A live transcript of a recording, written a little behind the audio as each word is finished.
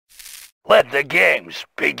Let the games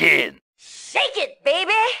begin. Shake it,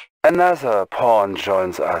 baby! Another pawn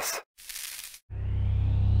joins us.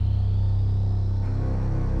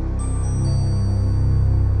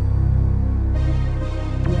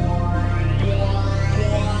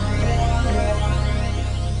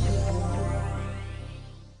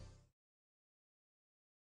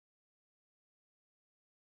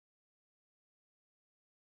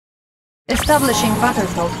 Establishing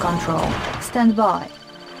battlefield control. Stand by.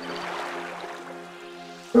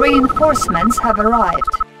 Reinforcements have arrived.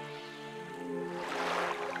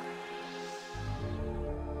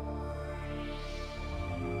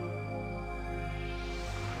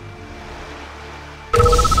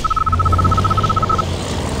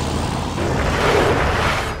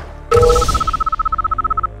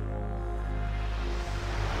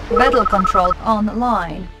 Battle control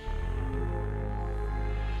online.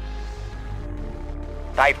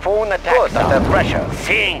 Typhoon attacks under pressure.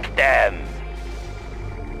 Sink them.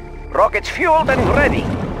 Rockets fueled and ready.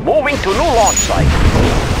 Moving to new launch site.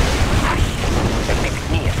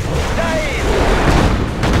 Dive!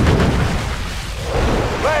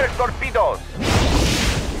 Fire torpedoes.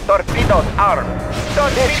 Torpedoes armed.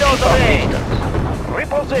 Torpedoes armed.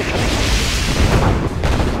 Repositioning.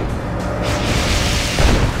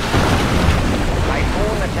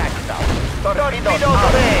 Typhoon attack down. Torpedoes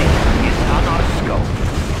armed. Is on our scope.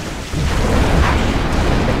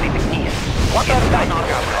 What are they?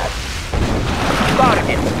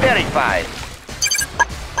 Target verified.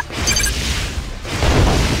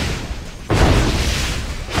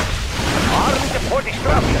 Armed for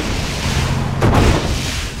destruction.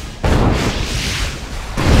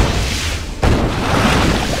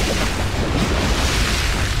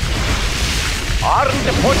 Armed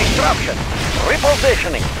for destruction.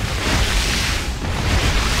 Repositioning.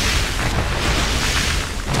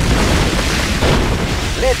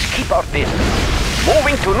 Let's keep our distance.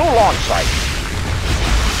 Moving to new launch site.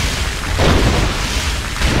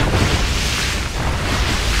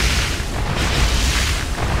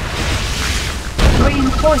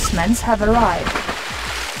 Reinforcements have arrived.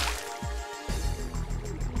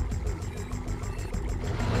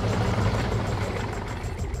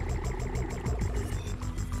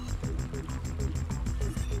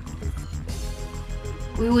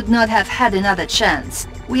 We would not have had another chance.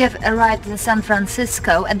 We have arrived in San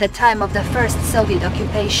Francisco at the time of the first Soviet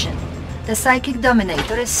occupation. The Psychic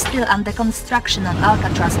Dominator is still under construction on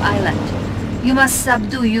Alcatraz Island. You must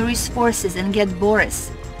subdue Yuri's forces and get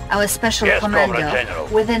Boris, our special commando,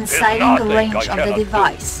 within sighting range of the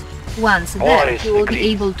device. Once there, he will be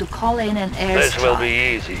able to call in an airstrike. This will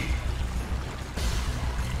be easy.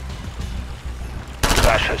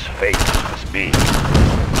 Russia's fate must be.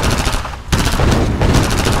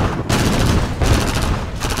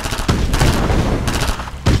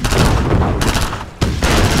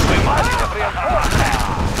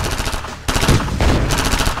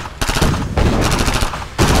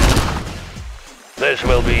 This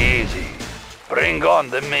will be easy. Bring on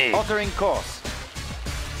the MiG. Altering course.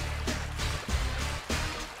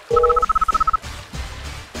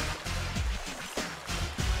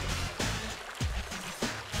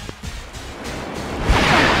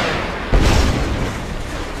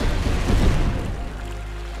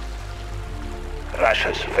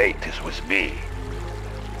 Russia's fate is with me.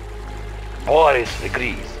 Boris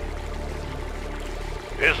agrees.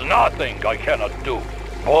 There's nothing I cannot do.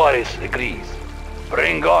 Boris agrees.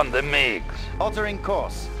 Bring on the MiGs. Altering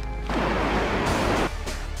course.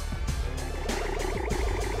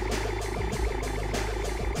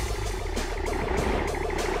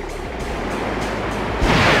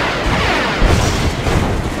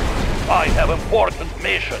 I have important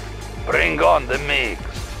mission. Bring on the MiGs.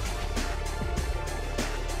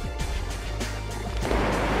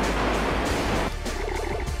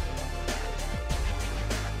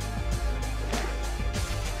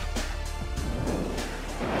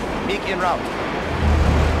 MiG en route.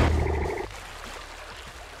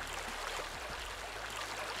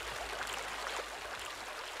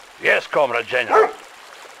 Yes, Comrade General.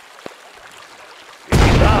 It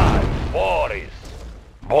is I, Boris.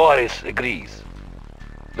 Boris agrees.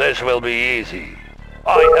 This will be easy.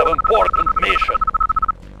 I have important mission.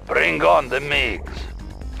 Bring on the MiGs.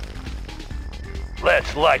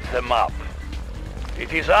 Let's light them up.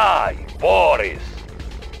 It is I, Boris.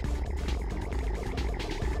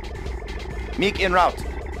 MiG en route.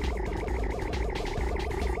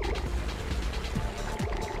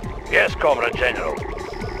 Yes, Comrade General.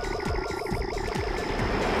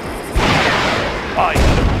 I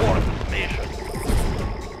have important mission.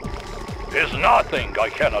 There's nothing I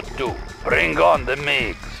cannot do. Bring on the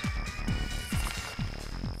MiGs.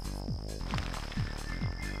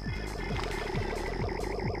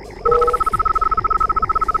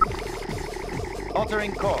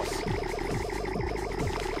 Altering course.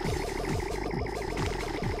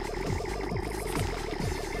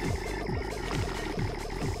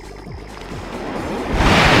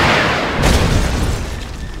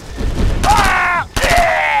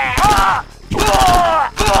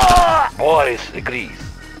 Boris agrees.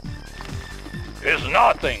 Is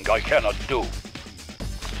nothing I cannot do.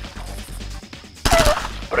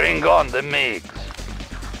 Bring on the MiGs.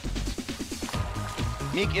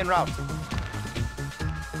 MiG en route.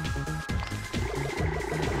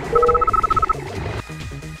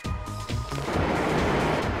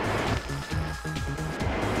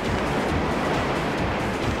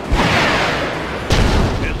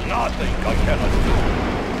 Is nothing I cannot do.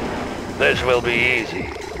 This will be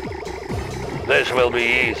easy. This will be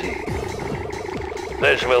easy.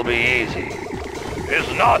 This will be easy. Is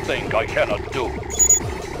nothing I cannot do.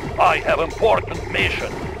 I have important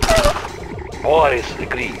mission. Boris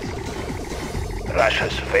agrees.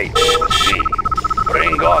 Russia's fate is with me.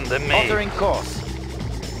 Bring on the MiG. Altering course.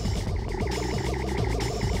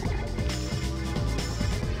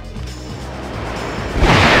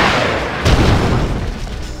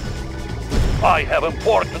 I have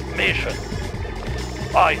important mission.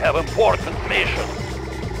 I have important mission.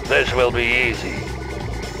 This will be easy.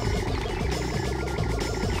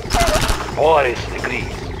 Boris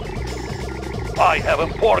agrees. I have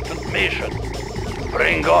important mission.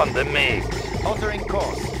 Bring on the MiGs. Altering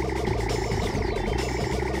course.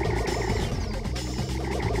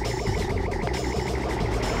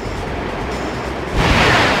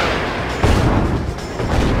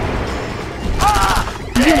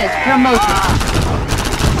 Unit promoted.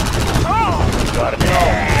 Got no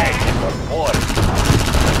connection for Boris.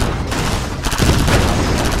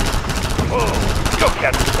 Oh, you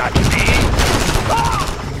can't touch me.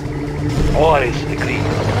 Boris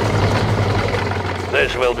agrees.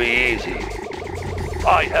 This will be easy.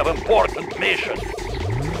 I have important mission.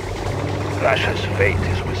 Russia's fate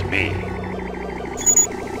is with me.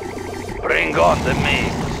 Bring on the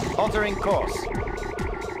MiGs. Altering course.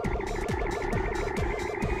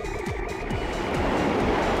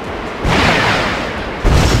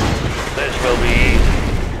 This will be easy.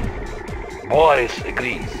 Boris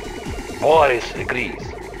agrees. Boris agrees.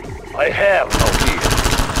 I have no fear.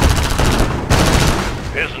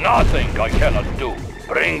 There's nothing I cannot do.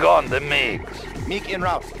 Bring on the MiGs. MiG en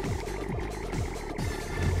route.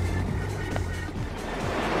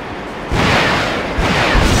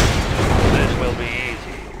 This will be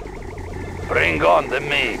easy. Bring on the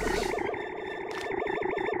MiGs.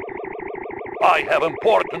 I have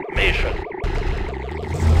important mission.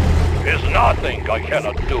 There's nothing I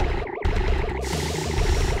cannot do.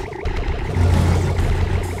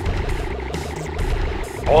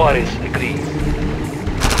 Boris agrees.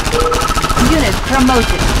 Unit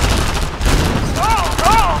promoted.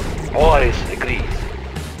 Boris agrees.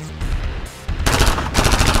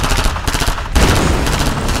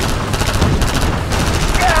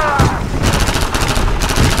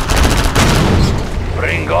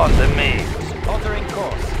 Bring on the MiGs. Altering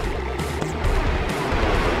course.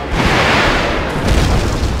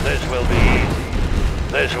 This will be easy.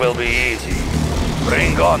 This will be easy.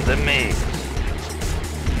 Bring on the MiGs.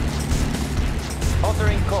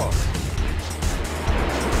 Altering course.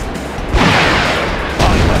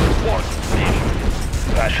 I have important mission.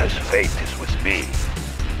 Russia's fate is with me.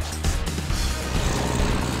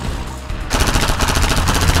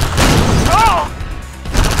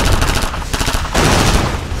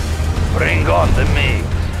 Bring on the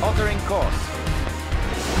MiGs. Altering course.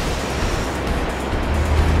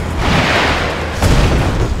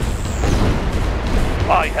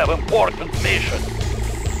 I have important mission.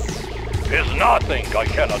 There's nothing I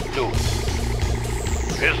cannot do.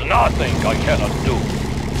 There's nothing I cannot do.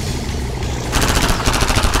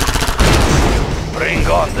 Bring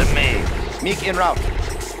on the MiGs. MiG en route.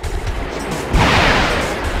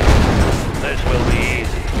 This will be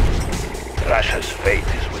easy. Russia's fate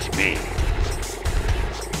is with me.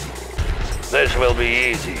 This will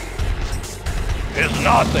be easy. There's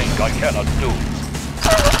nothing I cannot do.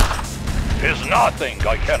 There's nothing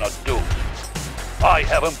I cannot do. I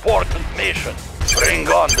have important mission. Bring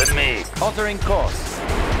on the MiG. Altering course.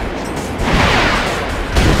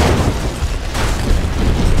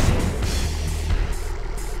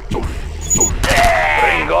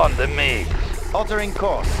 Bring on the MiG. Altering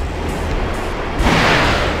course.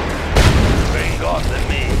 Bring on the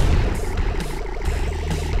MiG.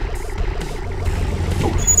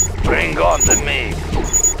 Bring on the MiG.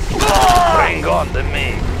 Bring on the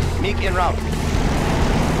MiG. MiG en route.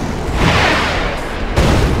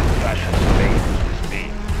 Russia's fate is with me.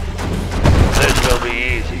 This will be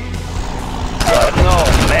easy. Got no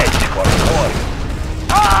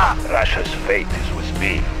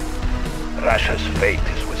Russia's fate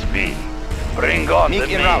is with me. Bring on the Meek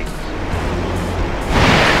en meat. route.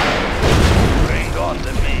 Bring on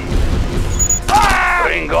the meat.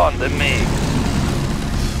 Bring on the meat.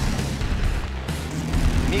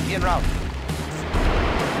 Meek en route.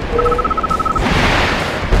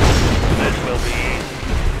 This will be easy.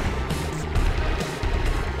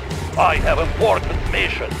 I have important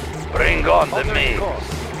mission. Bring on the Altering meat. course.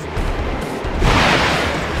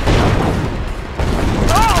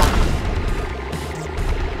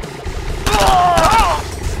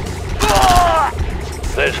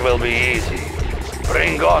 This will be easy.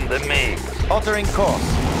 Bring on the meat. Altering course.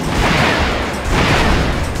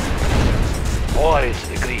 War is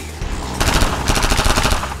agreed.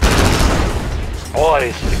 War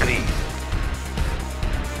is agreed.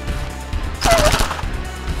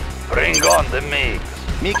 Bring on the meat.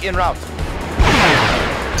 Meek en route.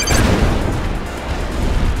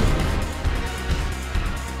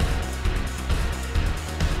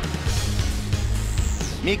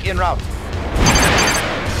 Meek en route.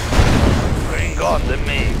 Bring on the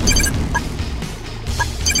meat.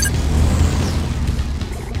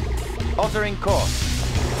 Altering course.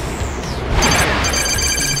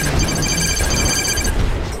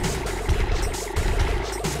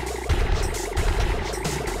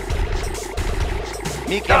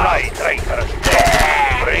 Meek en Die, route. traitors!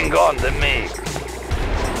 Bring on the meat.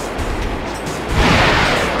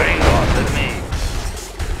 Bring on the meat.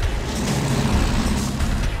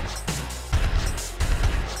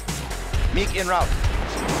 Meek en route.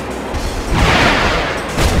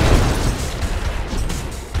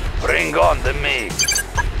 Bring on the meat.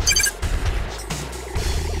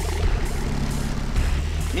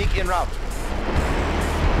 Meek en route.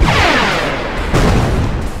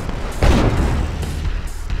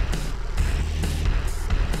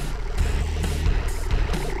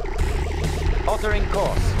 Altering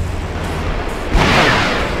course.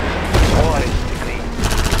 War is decreed.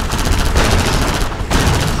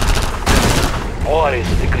 War is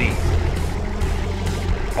decreed.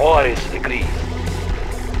 War is decreed.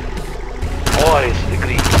 War is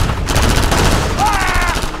decreed.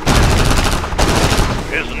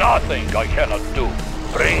 Is nothing I cannot do.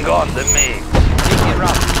 Bring on the meat. Meek en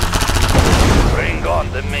route. Bring on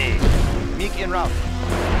the meat. Meek en route.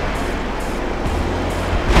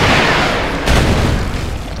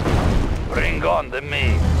 Bring on the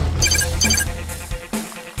meat.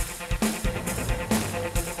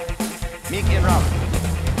 Meek en route.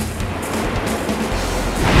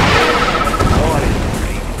 War is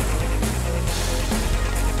decreed.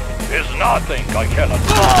 Is nothing I cannot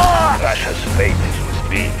do. Russia's fate is with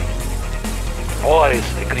me. War is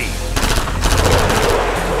decreed.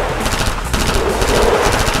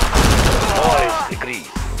 War is decreed.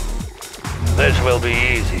 This will be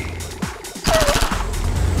easy.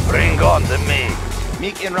 Bring on the meat.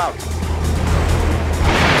 Meek en route.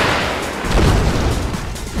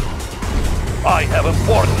 I have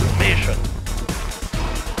important mission.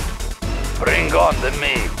 Bring on the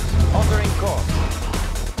meat. Altering course.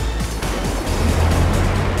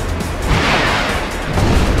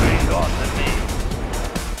 Bring on the meat.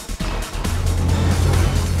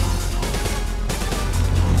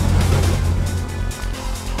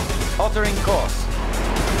 Altering course.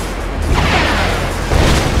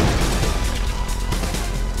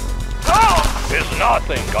 Is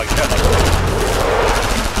nothing I cannot do.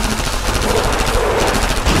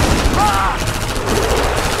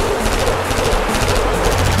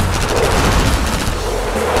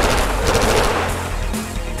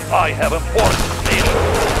 I have important mission.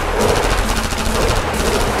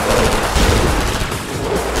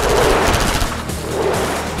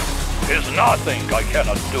 Is nothing I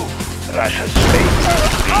cannot do. Russia's fate is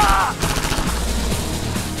decreed.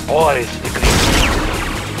 War is decreed.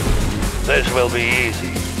 This will be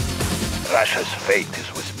easy. Russia's fate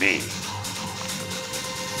is with me.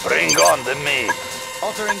 Bring on the meat.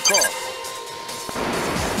 Altering course.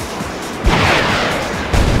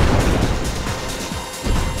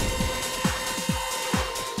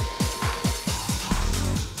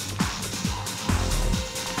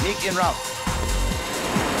 Meek en route.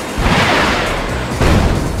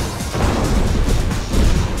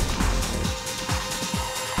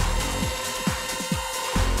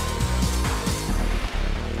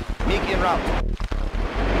 Meek en route.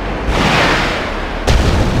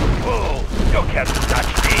 Fool, you can't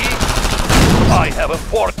touch me. I have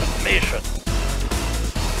important mission.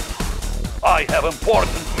 I have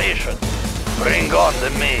important mission. Bring on the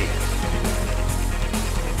meat.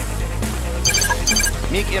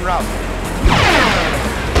 Meek en route.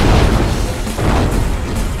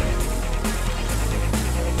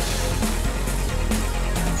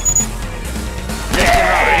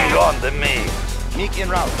 Bring on the MiGs. MiG en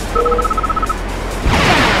route.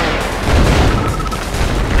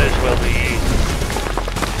 This will be easy.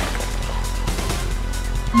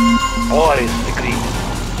 Boris agrees.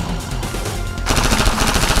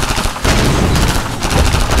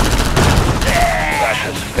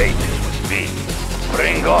 Russia's fate is with me.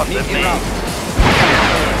 Bring on the MiG en route. MiGs.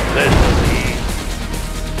 This will be easy.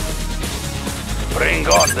 Bring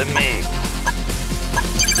on the MiGs.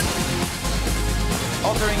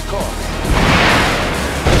 Altering course.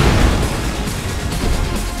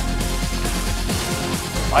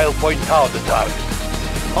 I'll point out the target.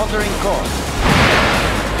 Altering course.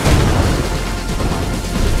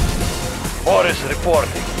 Boris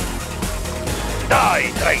reporting.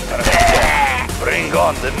 Die, traitor! Bring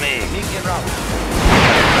on the MiG. MiG en route.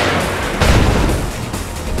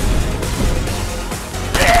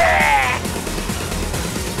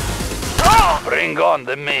 Bring on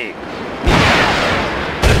the MiGs.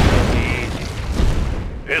 This will be easy.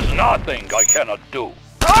 Is nothing I cannot do.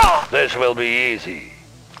 This will be easy.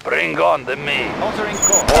 Bring on the MiG. Altering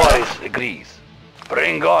course. Boris agrees.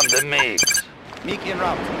 Bring on the MiGs. MiG en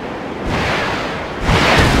route.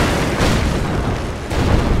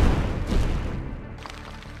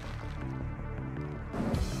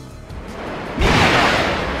 MiG en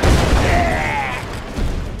route.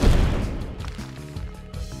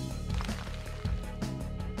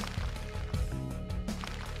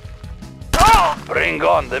 Bring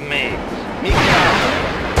on the MiGs. MiG en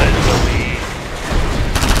route. This will be easy.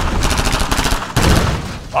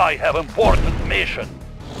 I have important mission.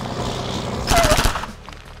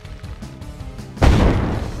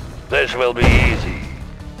 This will be easy.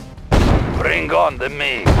 Bring on the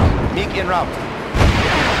MiG. MiG en route.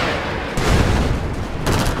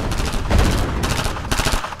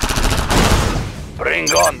 Bring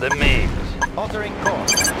on the MiGs. Altering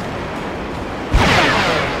course.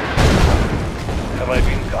 Have I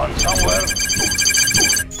been gone somewhere?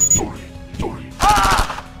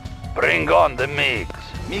 Bring on the MiGs.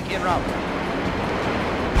 MiG en route.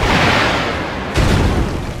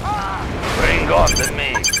 Bring on the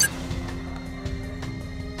MiGs.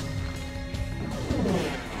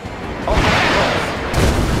 Altering course.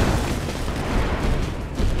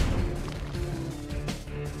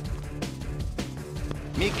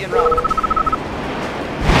 MiG en route.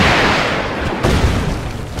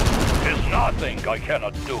 There's nothing I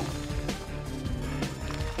cannot do.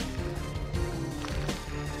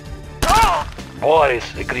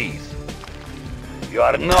 Boris agrees. You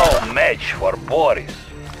are no match for Boris.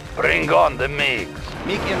 Bring on the MiGs.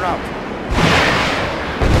 MiG en route.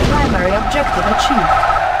 Primary objective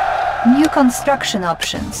achieved. New construction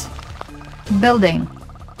options. Building.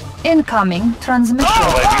 Incoming transmission.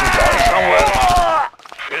 Have I been gone somewhere?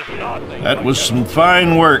 There's nothing. That was some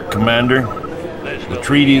fine work, Commander. The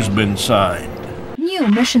treaty's been signed. New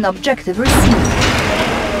mission objective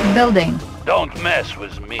received. Building. Don't mess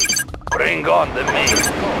with me. Bring on the MiGs.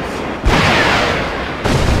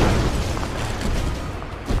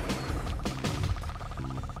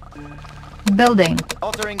 Building.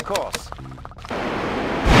 Altering course.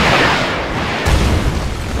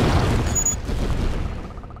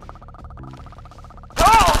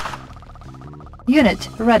 Unit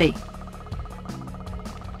ready.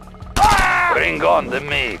 Bring on the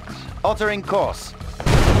MiGs. Altering course.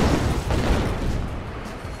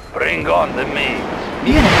 Bring on the MiGs.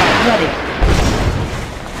 Unit ready.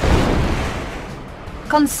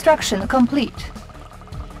 Construction complete.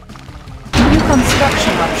 New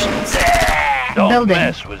construction options. Don't Building.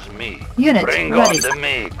 mess with me. Unit Bring ready. on the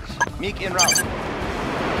MiGs. MiG en route.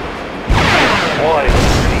 Boris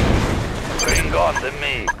agrees. Bring on the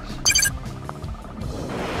MiGs.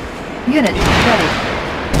 Unit ready.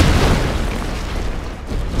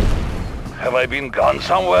 Have I been gone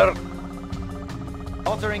somewhere?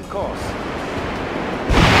 Altering course.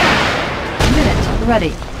 Unit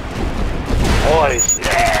ready. Boris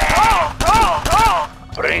agrees.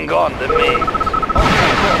 Bring on the MiGs.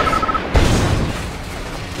 Altering course.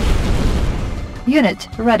 Unit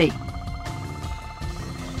ready.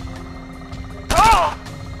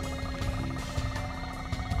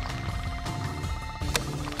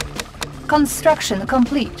 Construction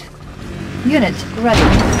complete. Unit ready.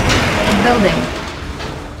 Building.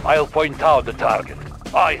 I'll point out the target.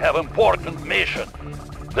 I have important mission.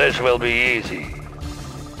 This will be easy.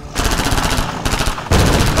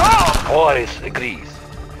 Boris agrees.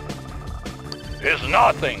 There's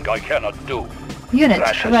nothing I cannot do. Unit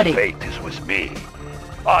Russia's ready. fate is with me.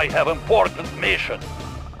 I have important mission.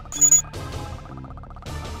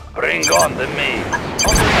 Bring on the MiGs.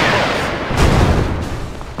 Altering course.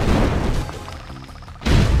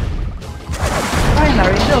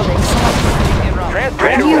 Primary building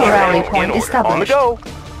Building established. On the go.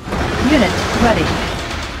 Unit ready.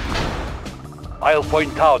 I'll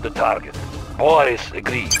point out the target. Boris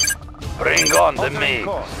agrees. Bring on the Altering MiGs.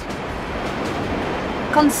 course.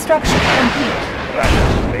 Construction complete.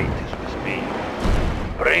 Russia's fate is with me.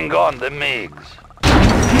 Bring on the MiGs.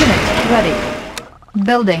 Unit ready.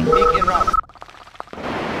 Building. MiG en route.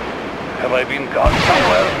 Have I been gone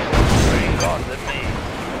somewhere? Bring on the MiGs.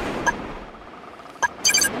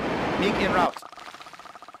 MiG en route.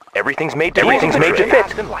 Everything's made to fit.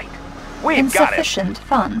 Fast and light. We've got it. Insufficient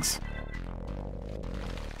funds.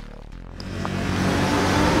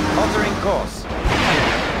 Altering course.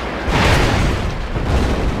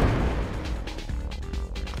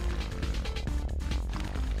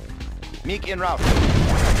 MiG en route.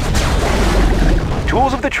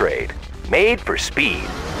 Tools of the trade. Made for speed.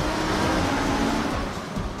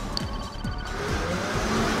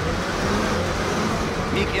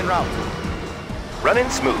 MiG en route. Running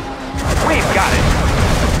smooth. We've got it.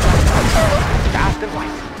 Fast and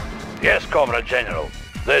light. Yes, Comrade General.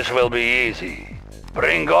 This will be easy.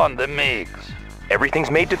 Bring on the MiGs.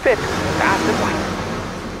 Everything's made to fit. Fast and light.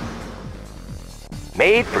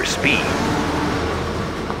 Made for speed.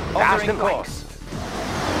 Fast Altering and light. course.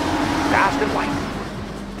 Fast and light.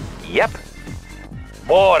 Yep.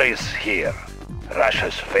 Boris here.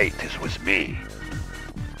 Russia's fate is with me.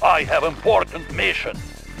 I have important mission.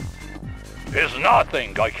 Is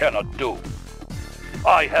nothing I cannot do.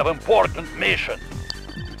 I have important mission.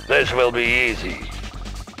 This will be easy.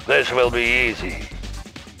 This will be easy.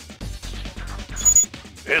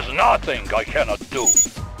 Is nothing I cannot do.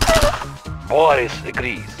 Boris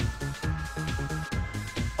agrees.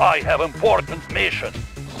 I have important mission.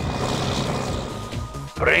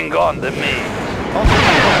 Bring on the MiGs.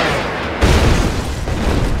 Altering course.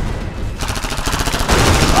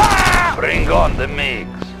 Bring on the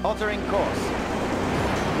MiGs. Altering course.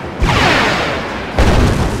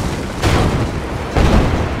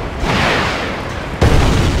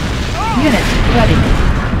 Unit ready.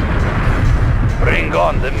 Bring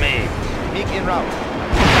on the MiGs. MiG en route.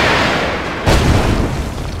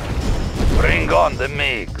 Bring on the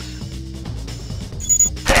MiGs.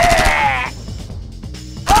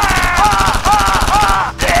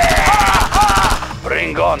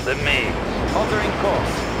 Bring on the MiGs. Altering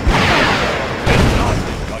course. There's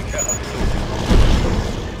nothing I cannot do.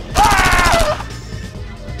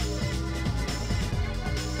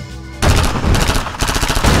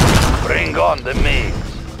 Bring on the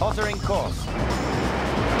MiGs. Altering course.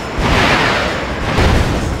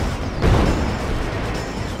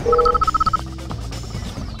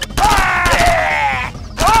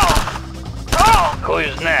 Who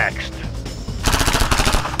is next?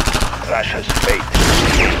 Russia's fate.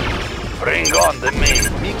 Bring on the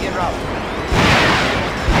MiGs. MiG en route.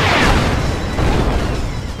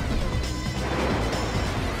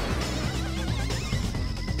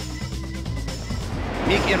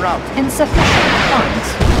 MiG en route. Insufficient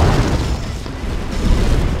funds.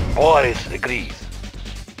 Boris agrees.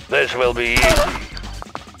 This will be easy.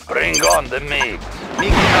 Bring on the MiGs.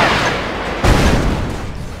 MiG en route.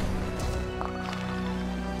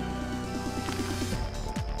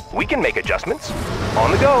 We can make adjustments.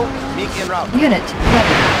 On the go. MiG en route. Unit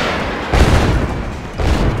ready.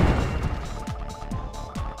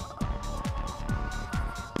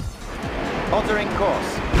 Altering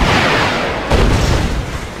course.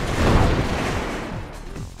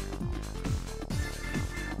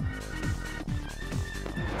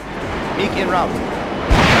 MiG en route.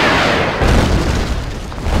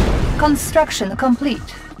 Construction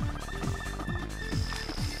complete.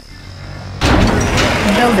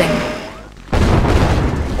 Building.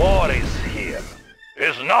 Boris here.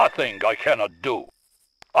 Is nothing I cannot do.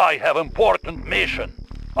 I have important mission.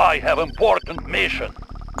 I have important mission.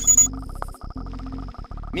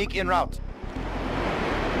 MiG en route.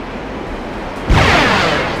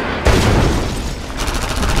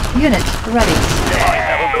 Unit ready. I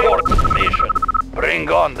have important mission. Bring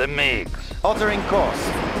on the MiGs. Altering course.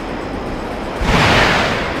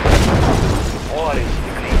 Boris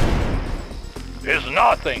agrees. Is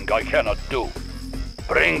nothing I cannot do.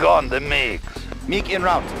 Bring on the MiGs. MiG en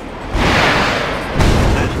route.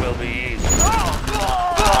 This will be easy.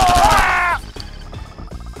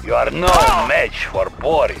 You are no match for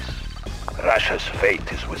Boris. Russia's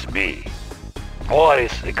fate is with me.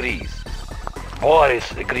 Boris agrees.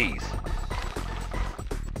 Boris agrees.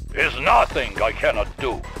 Is nothing I cannot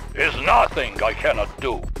do. Is nothing I cannot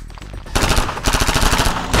do.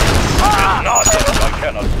 Is nothing I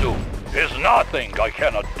cannot do. Is nothing I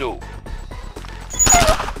cannot do.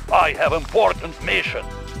 I have important mission.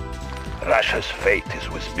 Russia's fate is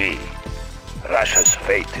with me. Russia's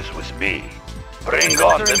fate is with me. Bring on the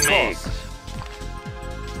Altering MiGs. course.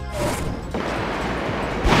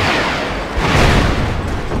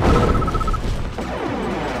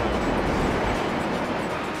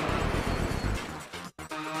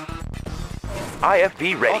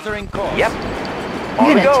 IFV ready. Altering course. Yep. On the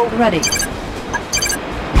Unit go. ready.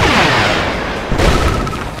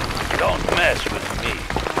 Don't mess with me.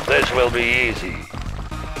 This will be easy.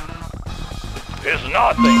 There's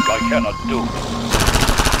nothing I cannot do.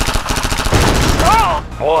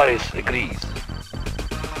 Boris agrees.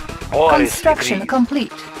 Boris Construction agrees.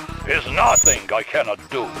 complete. There's nothing I cannot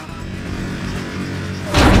do.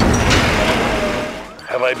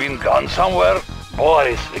 Have I been gone somewhere?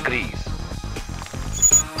 Boris agrees.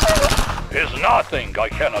 There's nothing I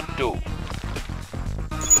cannot do.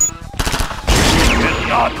 There's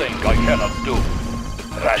nothing I cannot do.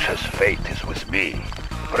 Russia's fate is with me.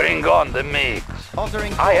 Bring on the MiGs.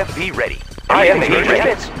 Altering course. IFV ready. IFV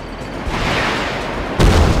ready.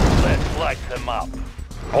 Let's light them up.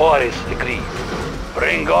 Boris agrees.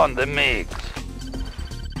 Bring on the MiGs.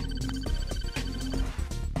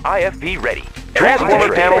 IFV ready.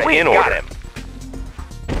 Transformer panels in order. Got him.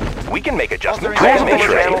 We can make adjustments. Altering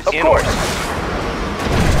Transformer panels, of course.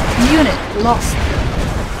 Unit lost.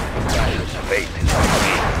 Russia's fate is with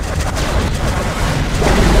me.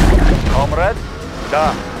 Comrade?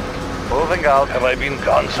 Da. Moving out. Have I been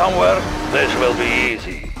gone somewhere? This will be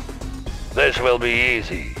easy. This will be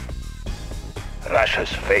easy. Russia's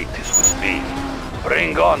fate is with me.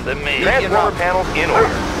 Bring on the MiGs. Transformer panels in order.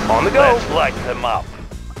 On the go. Let's light them up.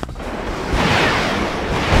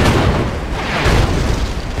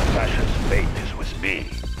 Russia's fate is with me.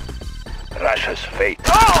 Russia's fate is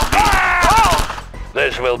with me.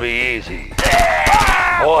 This will be easy.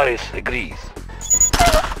 Boris agrees.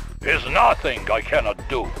 There's nothing I cannot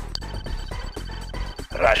do.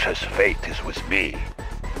 Russia's fate is with me.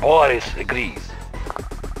 Boris agrees.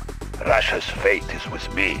 Russia's fate is with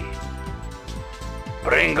me.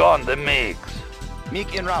 Bring on the MiGs.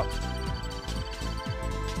 MiG en route.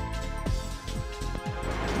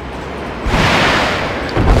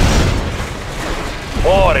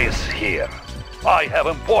 Boris here. I have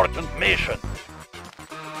important mission.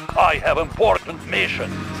 I have important mission.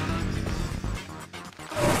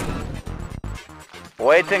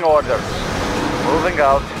 Waiting orders. Moving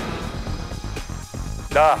out.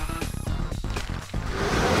 Da.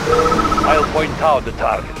 I'll point out the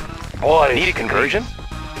target. Boris Need a conversion?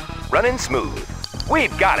 Running smooth.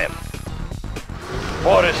 We've got him.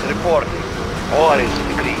 Boris reporting. Boris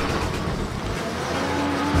agrees.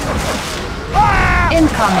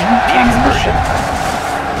 Incoming transmission.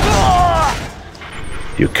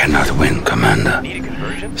 You cannot win, Commander. Need a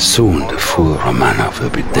conversion? Soon the fool Romanov will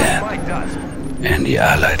be dead, Like dust. and the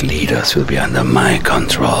Allied leaders will be under my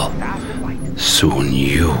control. Soon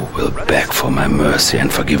you will beg for my mercy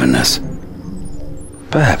and forgiveness.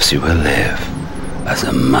 Perhaps you will live as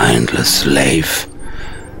a mindless slave